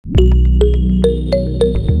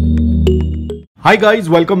Hi guys,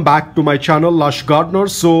 welcome back to my channel Lush Gardener.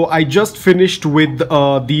 So I just finished with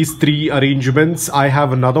these three arrangements. I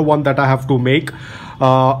have another one that I have to make.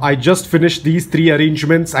 I just finished these three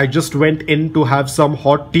arrangements. I just went in to have some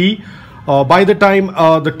hot tea. By the time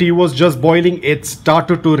the tea was just boiling, it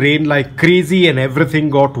started to rain like crazy and everything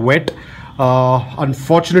got wet.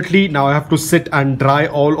 Unfortunately, now I have to sit and dry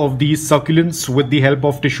all of these succulents with the help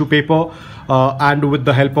of tissue paper and with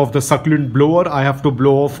the help of the succulent blower. I have to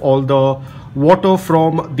blow off all the water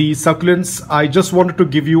from the succulents. I just wanted to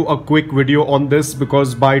give you a quick video on this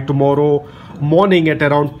because by tomorrow morning at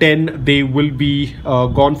around 10 they will be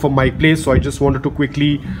gone from my place. So I just wanted to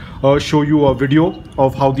quickly show you a video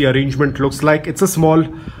of how the arrangement looks like. It's a small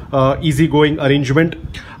easygoing arrangement,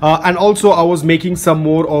 and also I was making some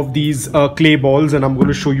more of these clay balls and I'm going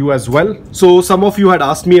to show you as well. So some of you had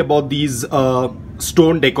asked me about these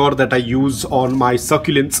stone decor that I use on my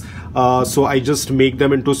succulents. So I just make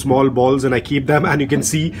them into small balls and I keep them, and you can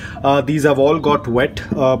see these have all got wet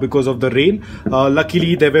because of the rain.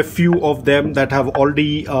 Luckily there were few of them that have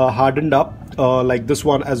already hardened up, like this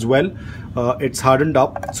one as well. It's hardened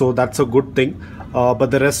up, so that's a good thing.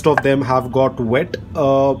 But the rest of them have got wet,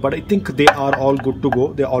 but I think they are all good to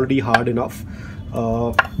go. They're already hard enough.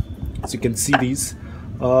 So you can see these.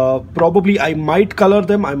 Probably I might color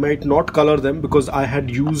them, I might not color them, because I had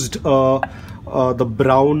used the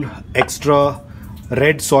brown extra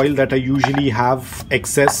red soil that I usually have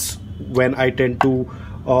excess when I tend to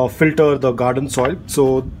filter the garden soil.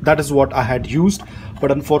 So that is what I had used,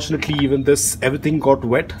 but unfortunately even this, everything got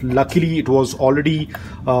wet. Luckily it was already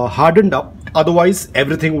hardened up, otherwise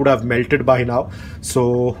everything would have melted by now.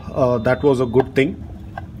 So that was a good thing.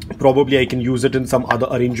 Probably I can use it in some other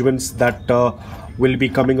arrangements that will be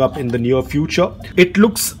coming up in the near future. It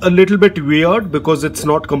looks a little bit weird because it's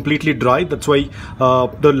not completely dry. That's why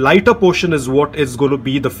the lighter portion is what is going to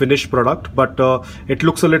be the finished product, but it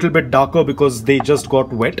looks a little bit darker because they just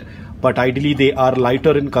got wet. But ideally they are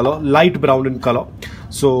lighter in color, light brown in color.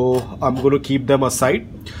 So I'm going to keep them aside.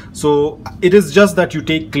 So it is just that you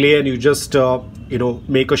take clay and you just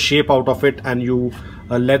make a shape out of it and you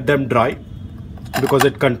let them dry, because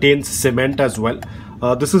it contains cement as well.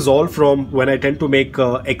 This is all from when I tend to make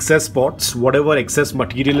excess pots. Whatever excess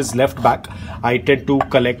material is left back, I tend to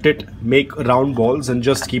collect it, make round balls and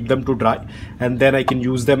just keep them to dry, and then I can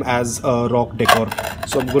use them as rock decor.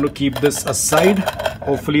 So I'm going to keep this aside.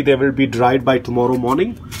 Hopefully they will be dried by tomorrow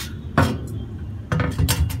morning.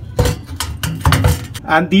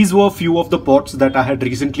 And these were few of the pots that I had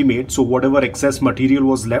recently made. So whatever excess material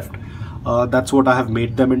was left, that's what I have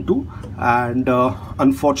made them into. And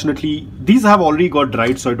unfortunately these have already got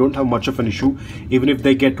dried, so I don't have much of an issue. Even if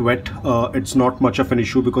they get wet, it's not much of an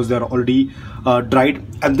issue because they're already dried.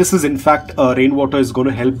 And this is in fact rainwater is going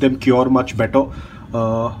to help them cure much better,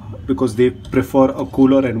 because they prefer a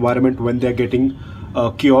cooler environment when they're getting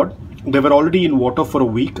cured. They were already in water for a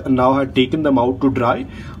week and now I had taken them out to dry,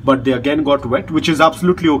 but they again got wet, which is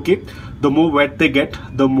absolutely okay. The more wet they get,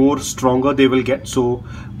 the more stronger they will get. So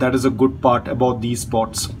that is a good part about these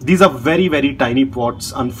pots. These are very, very tiny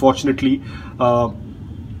pots. Unfortunately,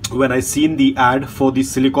 when I seen the ad for the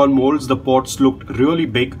silicone molds, the pots looked really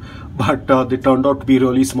big, but they turned out to be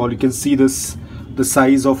really small. You can see this, the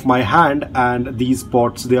size of my hand, and these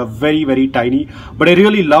pots, they are very, very tiny, but I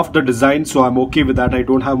really love the design, so I'm okay with that. I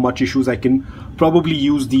don't have much issues. I can probably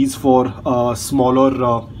use these for smaller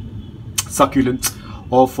succulents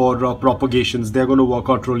or for propagations. They're going to work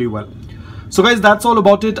out really well. So guys, that's all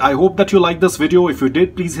about it. I hope that you liked this video. If you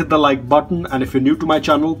did, please hit the like button, and if you're new to my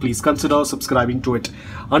channel, please consider subscribing to it.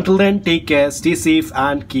 Until then, take care, stay safe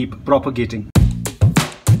and keep propagating.